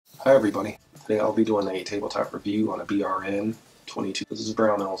Hi everybody, today I'll be doing a tabletop review on a BRN-22. This is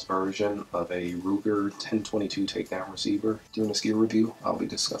Brownells version of a Ruger 1022 takedown receiver. Doing a skill review, I'll be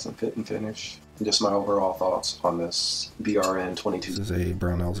discussing fit and finish, and just my overall thoughts on this BRN-22. This is a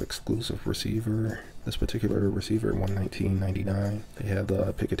Brownells exclusive receiver. This particular receiver, $119.99. They have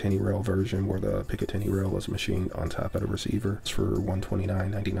the Picatinny rail version where the Picatinny rail is machined on top of the receiver. It's for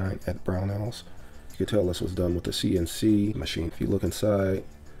 $129.99 at Brownells. You can tell this was done with the CNC machine. If you look inside,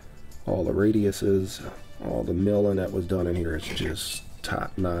 all the radiuses, all the milling that was done in here is just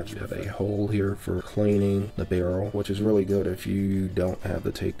top notch. You have a hole here for cleaning the barrel, which is really good if you don't have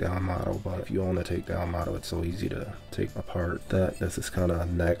the takedown model, but if you own the takedown model, it's so easy to take apart that this is kind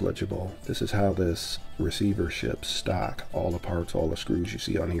of negligible. This is how this receiver ships stock. All the parts, all the screws you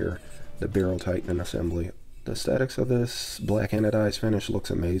see on here, the barrel tightening assembly. The aesthetics of this black anodized finish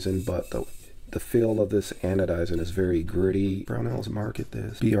looks amazing, but the feel of this anodizing is very gritty. Brownells market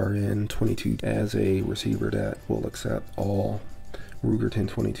this BRN-22 as a receiver that will accept all Ruger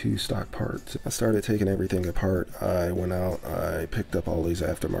 1022 stock parts. I started taking everything apart. I went out, I picked up all these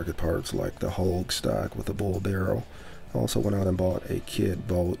aftermarket parts like the Hogue stock with the bull barrel. I also went out and bought a kid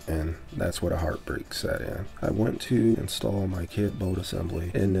boat, and that's where the heartbreak set in. I went to install my kid boat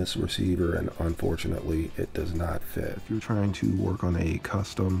assembly in this receiver, and unfortunately it does not fit. If you're trying to work on a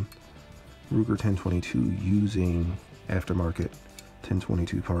custom Ruger 1022 using aftermarket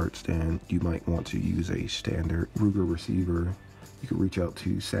 1022 parts, then you might want to use a standard Ruger receiver. You can reach out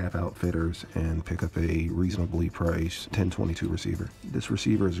to SAP Outfitters and pick up a reasonably priced 1022 receiver. This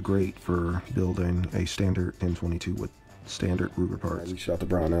receiver is great for building a standard 1022 with standard Ruger parts. I reached out to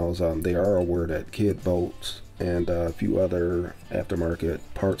Brownells. They are aware that kid boats and a few other aftermarket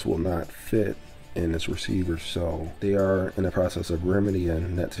parts will not fit in this receiver, so they are in the process of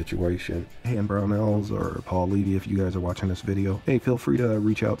remedying that situation. Hey, and Brownells or Paul Levy, if you guys are watching this video, hey, feel free to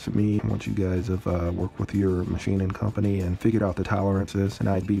reach out to me once you guys have worked with your machining company and figured out the tolerances, and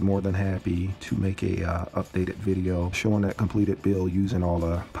I'd be more than happy to make a updated video showing that completed build using all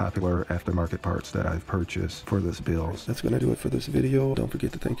the popular aftermarket parts that I've purchased for this build. That's gonna do it for this video. Don't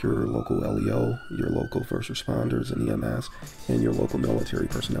forget to thank your local LEO, your local first responders and EMS, and your local military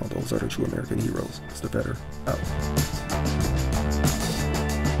personnel. Those are the true American heroes. It's the Vetter out.